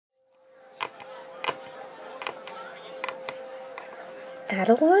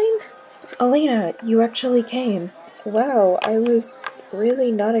Adeline? Alena, you actually came. Wow, I was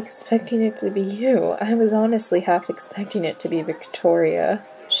really not expecting it to be you. I was honestly half expecting it to be Victoria.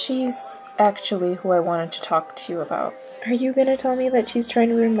 She's actually who I wanted to talk to you about. Are you gonna tell me that she's trying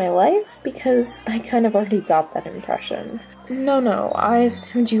to ruin my life? Because I kind of already got that impression. No, I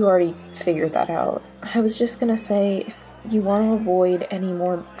assumed you already figured that out. I was just gonna say, if you want to avoid any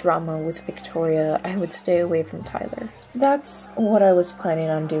more drama with Victoria, I would stay away from Tyler. That's what I was planning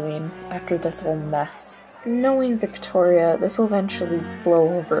on doing after this whole mess. Knowing Victoria, this will eventually blow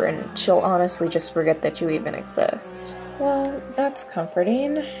over and she'll honestly just forget that you even exist. Well, that's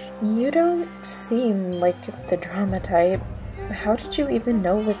comforting. You don't seem like the drama type. How did you even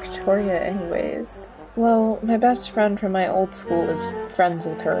know Victoria anyways? Well, my best friend from my old school is friends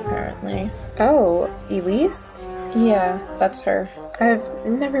with her apparently. Oh, Elise? Yeah, that's her. I've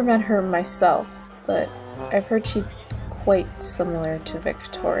never met her myself, but I've heard she's quite similar to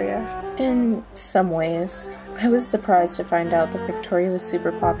Victoria. In some ways. I was surprised to find out that Victoria was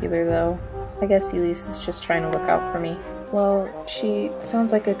super popular though. I guess Elise is just trying to look out for me. Well, she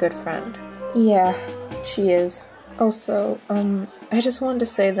sounds like a good friend. Yeah, she is. Also, I just wanted to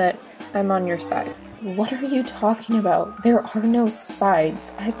say that I'm on your side. What are you talking about? There are no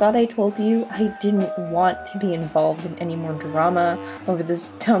sides. I thought I told you I didn't want to be involved in any more drama over this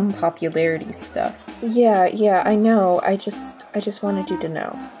dumb popularity stuff. Yeah, I know. I just wanted you to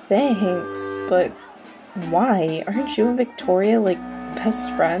know. Thanks, but why? Aren't you and Victoria, like,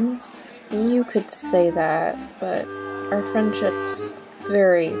 best friends? You could say that, but our friendship's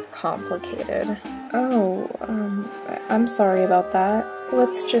very complicated. Oh, I'm sorry about that.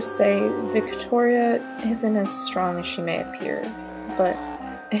 Let's just say Victoria isn't as strong as she may appear. But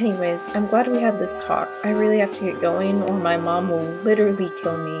anyways, I'm glad we had this talk. I really have to get going or my mom will literally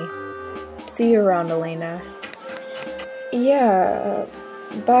kill me. See you around, Alena. Yeah,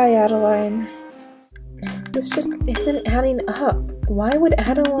 bye, Adeline. This just isn't adding up. Why would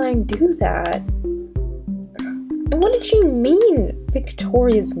Adeline do that? And what did she mean?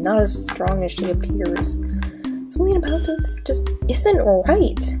 Victoria's not as strong as she appears. Something about this just isn't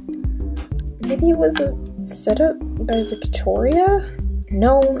right. Maybe it was a setup by Victoria?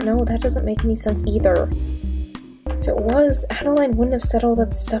 No, that doesn't make any sense either. If it was, Adeline wouldn't have said all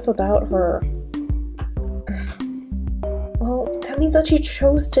that stuff about her. Well, that means that she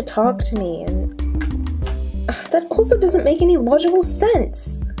chose to talk to me, and that also doesn't make any logical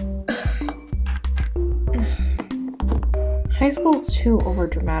sense. High school's too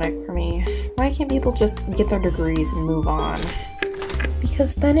overdramatic for me. Why can't people just get their degrees and move on?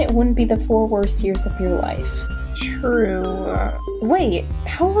 Because then it wouldn't be the 4 worst years of your life. True. Wait,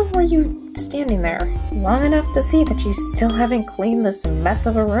 how long were you standing there? Long enough to see that you still haven't cleaned this mess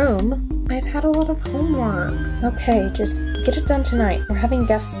of a room. I've had a lot of homework. Okay, just get it done tonight. We're having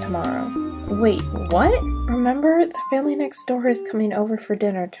guests tomorrow. Wait, what? Remember, the family next door is coming over for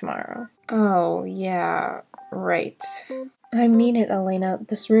dinner tomorrow. Oh, yeah, right. I mean it, Alena.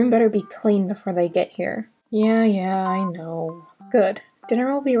 This room better be clean before they get here. Yeah, I know. Good.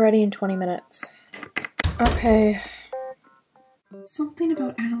 Dinner will be ready in 20 minutes. Okay. Something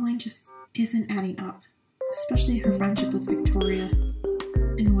about Adeline just isn't adding up. Especially her friendship with Victoria.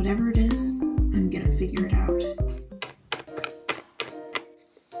 And whatever it is, I'm gonna figure it out.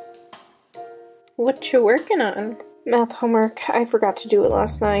 What you working on? Math homework. I forgot to do it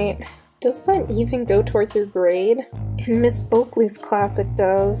last night. Does that even go towards your grade? In Miss Oakley's class it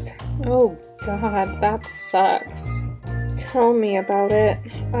does. Oh god, that sucks. Tell me about it.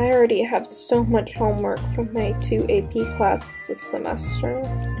 I already have so much homework from my 2 AP classes this semester.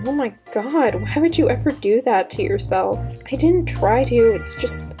 Oh my god, why would you ever do that to yourself? I didn't try to, it's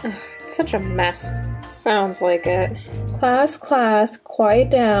just, it's such a mess. Sounds like it. Class, quiet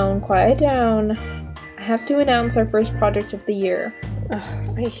down. I have to announce our first project of the year.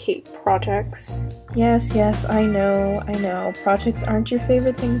 Ugh, I hate projects. Yes, I know. Projects aren't your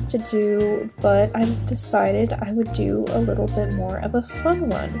favorite things to do, but I've decided I would do a little bit more of a fun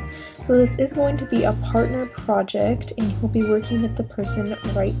one. So this is going to be a partner project, and you'll be working with the person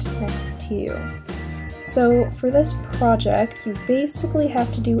right next to you. So for this project, you basically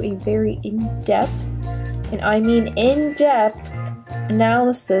have to do a very in-depth, and I mean in-depth,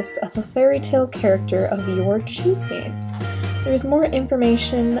 analysis of a fairy tale character of your choosing. There's more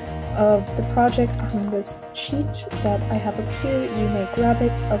information of the project on this sheet that I have up here. You may grab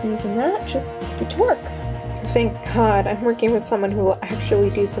it. Other than that, just get to work. Thank God, I'm working with someone who will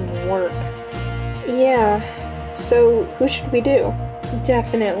actually do some work. Yeah, so who should we do?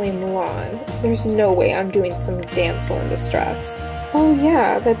 Definitely Mulan. There's no way I'm doing some damsel in distress. Oh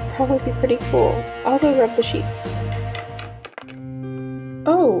yeah, that'd probably be pretty cool. I'll go grab the sheets.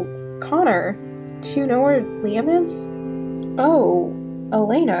 Connor. Do you know where Liam is? Oh,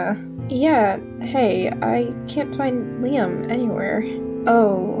 Alena. Yeah, hey, I can't find Liam anywhere.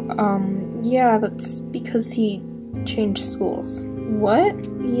 Oh, yeah, that's because he changed schools. What?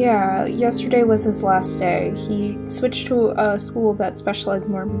 Yeah, yesterday was his last day. He switched to a school that specialized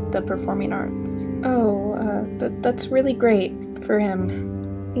more in the performing arts. Oh, that's really great for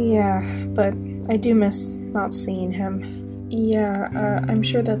him. Yeah, but I do miss not seeing him. Yeah, I'm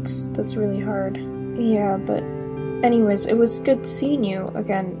sure that's really hard. Yeah, but anyways, it was good seeing you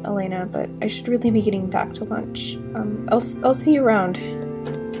again, Alena, but I should really be getting back to lunch. I'll see you around.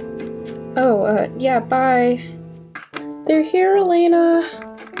 Oh, yeah, bye. They're here, Alena.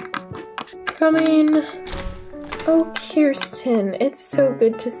 Coming. Oh, Kirsten, it's so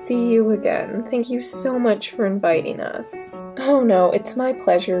good to see you again. Thank you so much for inviting us. Oh no, it's my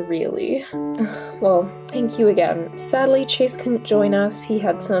pleasure, really. Well, thank you again. Sadly, Chase couldn't join us. He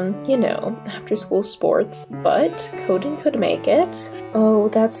had some, after-school sports, but Coden could make it. Oh,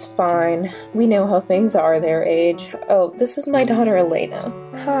 that's fine. We know how things are their age. Oh, this is my daughter, Alena.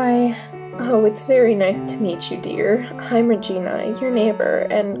 Hi. Oh, it's very nice to meet you, dear. I'm Regina, your neighbor,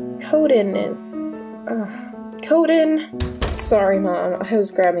 and Coden is... Coden? Sorry, Mom, I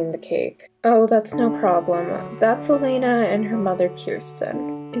was grabbing the cake. Oh, that's no problem. That's Alena and her mother,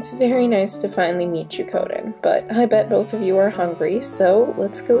 Kirsten. It's very nice to finally meet you, Coden, but I bet both of you are hungry, so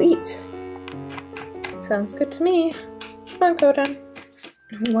let's go eat. Sounds good to me. Come on, Coden.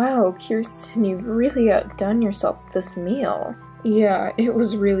 Wow, Kirsten, you've really outdone yourself with this meal. Yeah, it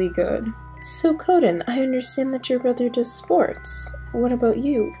was really good. So, Coden, I understand that your brother does sports. What about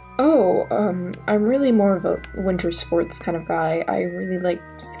you? Oh, I'm really more of a winter sports kind of guy. I really like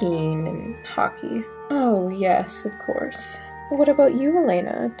skiing and hockey. Oh, yes, of course. What about you,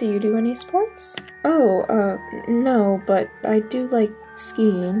 Alena? Do you do any sports? Oh, no, but I do like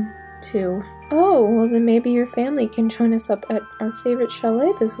skiing, too. Oh, well then maybe your family can join us up at our favorite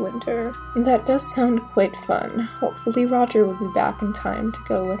chalet this winter. That does sound quite fun. Hopefully Roger will be back in time to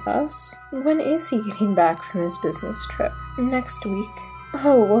go with us. When is he getting back from his business trip? Next week.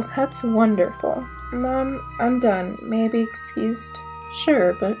 Oh, well that's wonderful. Mom, I'm done. May I be excused?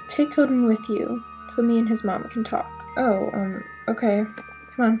 Sure, but take Coden with you, so me and his mom can talk. Oh, okay.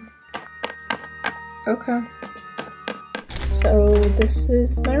 Come on. Okay. So, this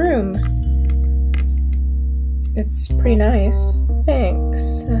is my room. It's pretty nice.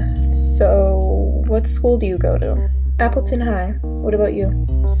 Thanks. So, what school do you go to? Appleton High. What about you?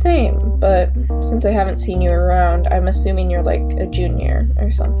 Same, but since I haven't seen you around, I'm assuming you're like a junior or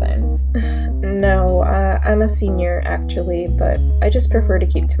something. No, I'm a senior actually, but I just prefer to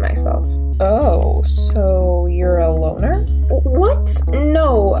keep to myself. Oh, so you're a loner? What?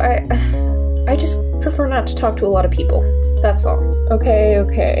 No, I just prefer not to talk to a lot of people. That's all.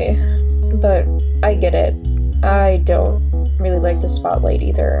 Okay. But I get it. I don't really like the spotlight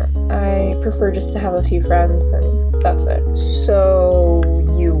either. I prefer just to have a few friends and that's it. So,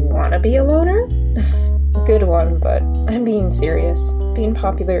 you wanna be a loner? Good one, but I'm being serious. Being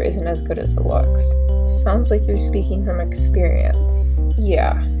popular isn't as good as it looks. Sounds like you're speaking from experience.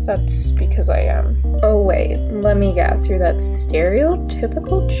 Yeah, that's because I am. Oh wait, let me guess, you're that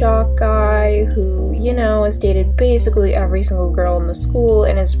stereotypical jock guy who, has dated basically every single girl in the school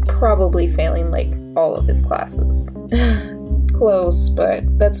and is probably failing like all of his classes. Close, but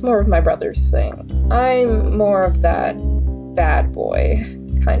that's more of my brother's thing. I'm more of that bad boy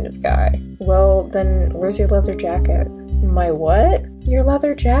kind of guy. Well, then where's your leather jacket? My what? Your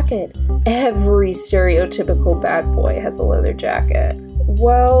leather jacket. Every stereotypical bad boy has a leather jacket.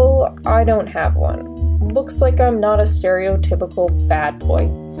 Well, I don't have one. Looks like I'm not a stereotypical bad boy.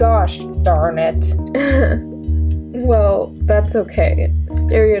 Gosh darn it. Well, that's okay.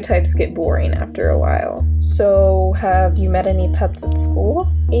 Stereotypes get boring after a while. So, have you met any pets at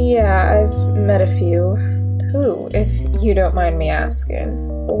school? Yeah, I've met a few. Who, if you don't mind me asking?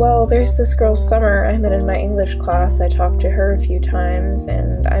 Well, there's this girl Summer I met in my English class. I talked to her a few times,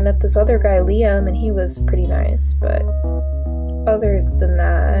 and I met this other guy Liam, and he was pretty nice, but other than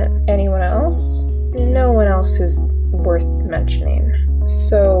that, anyone else? No one else who's worth mentioning.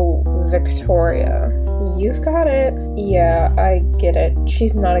 So, Victoria. You've got it. Yeah, I get it.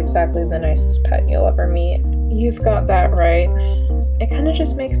 She's not exactly the nicest pet you'll ever meet. You've got that right. It kind of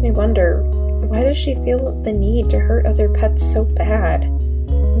just makes me wonder, why does she feel the need to hurt other pets so bad?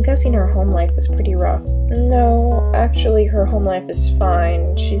 I'm guessing her home life is pretty rough. No, actually her home life is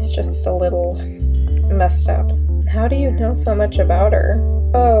fine. She's just a little messed up. How do you know so much about her?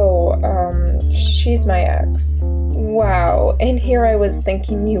 Oh, she's my ex. Wow, and here I was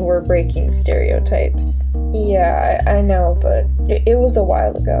thinking you were breaking stereotypes. Yeah, I know, but it was a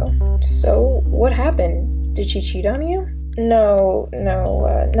while ago. So, what happened? Did she cheat on you? No,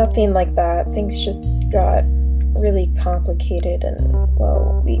 nothing like that. Things just got really complicated and,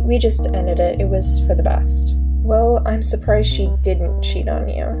 well, we just ended it. It was for the best. Well, I'm surprised she didn't cheat on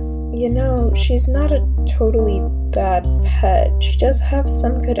you. You know, she's not a totally bad pet. She does have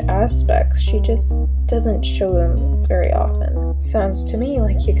some good aspects. She just doesn't show them very often. Sounds to me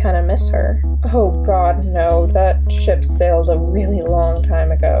like you kind of miss her. Oh god, no. That ship sailed a really long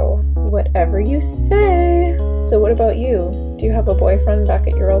time ago. Whatever you say. So what about you? Do you have a boyfriend back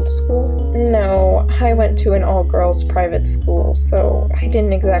at your old school? No, I went to an all-girls private school, so I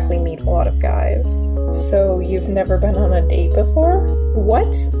didn't exactly meet a lot of guys. So you've never been on a date before?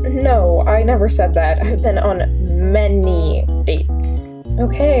 What? No, I never said that. I've been on many dates.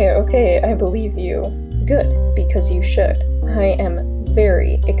 Okay, I believe you. Good, because you should. I am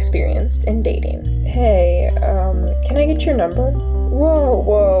very experienced in dating. Hey, can I get your number?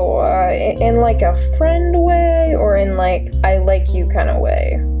 Whoa, in like a friend way, or in like I like you kind of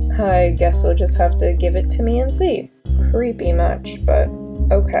way? I guess you'll just have to give it to me and see. Creepy much, but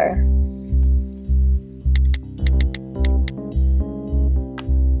okay.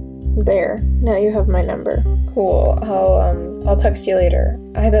 There, now you have my number. Cool, I'll text you later.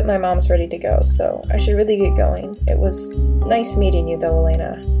 I bet my mom's ready to go, so I should really get going. It was nice meeting you though,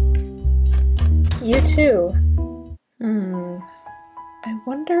 Alena. You too. I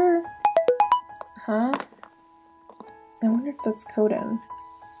wonder... Huh? I wonder if that's Coden.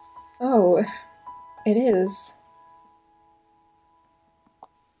 Oh, it is.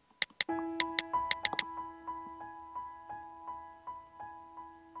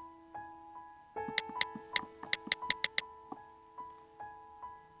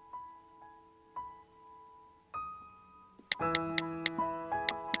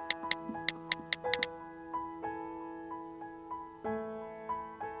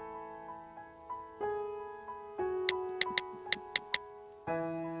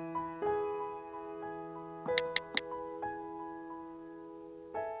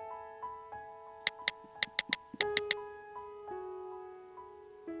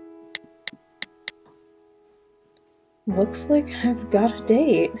 Looks like I've got a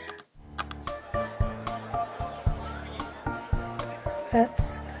date.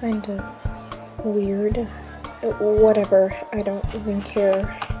 That's kind of weird. Whatever, I don't even care.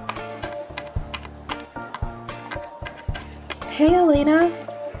 Hey, Alena!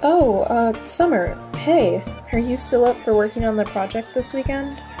 Oh, Summer, hey. Are you still up for working on the project this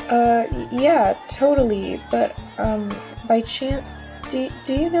weekend? Yeah, totally, but, by chance, do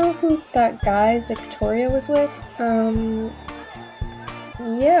you know who that guy Victoria was with?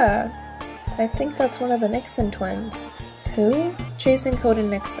 Yeah. I think that's one of the Nickson twins. Who? Chase and Coden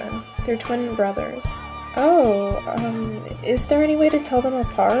Nickson. They're twin brothers. Oh, is there any way to tell them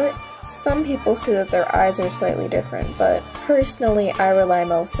apart? Some people say that their eyes are slightly different, but personally I rely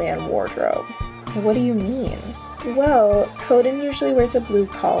mostly on wardrobe. What do you mean? Well, Coden usually wears a blue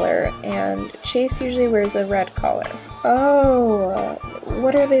collar, and Chase usually wears a red collar. Oh,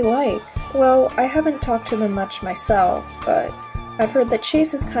 what are they like? Well, I haven't talked to them much myself, but I've heard that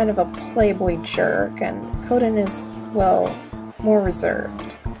Chase is kind of a playboy jerk, and Coden is, well, more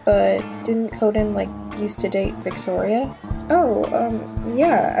reserved. But didn't Coden, used to date Victoria? Oh,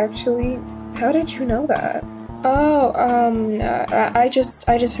 yeah, actually, how did you know that? Oh, I just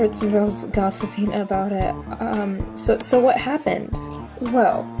heard some girls gossiping about it. So what happened?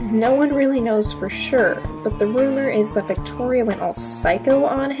 Well, no one really knows for sure, but the rumor is that Victoria went all psycho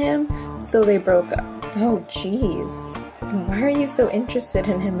on him, so they broke up. Oh, jeez. Why are you so interested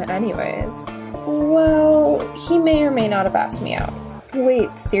in him anyways? Well, he may or may not have asked me out.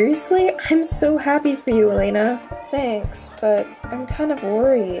 Wait, seriously? I'm so happy for you, Alena. Thanks, but I'm kind of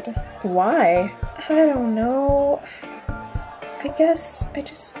worried. Why? I don't know. I guess I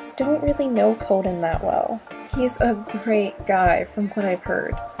just don't really know Coden that well. He's a great guy from what I've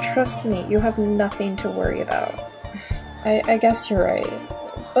heard. Trust me, you have nothing to worry about. I guess you're right.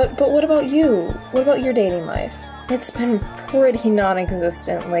 But what about you? What about your dating life? It's been pretty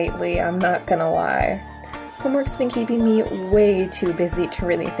non-existent lately, I'm not gonna lie. Homework's been keeping me way too busy to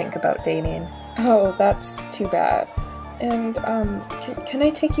really think about dating. Oh, that's too bad. And, can I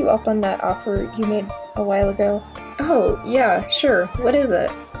take you up on that offer you made a while ago? Oh, yeah, sure. What is it?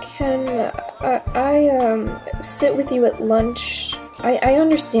 Can I sit with you at lunch? I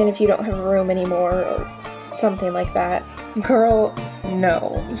understand if you don't have a room anymore or something like that. Girl,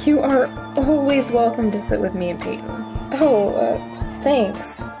 no. You are always welcome to sit with me and Peyton. Oh,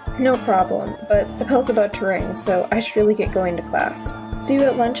 thanks. No problem, but the bell's about to ring, so I should really get going to class. See you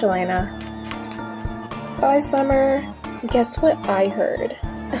at lunch, Alena. Bye, Summer. Guess what I heard?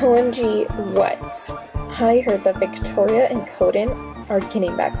 OMG, what? I heard that Victoria and Coden are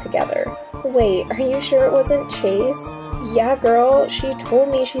getting back together. Wait, are you sure it wasn't Chase? Yeah, girl, she told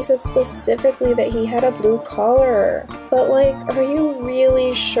me. She said specifically that he had a blue collar. But like, are you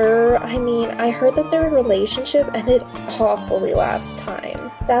really sure? I mean, I heard that their relationship ended awfully last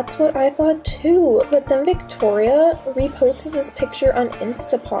time. That's what I thought too, but then Victoria reposted this picture on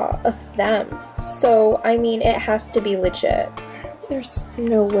Instapaw of them. So, I mean, it has to be legit. There's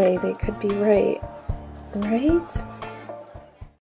no way they could be right. Right?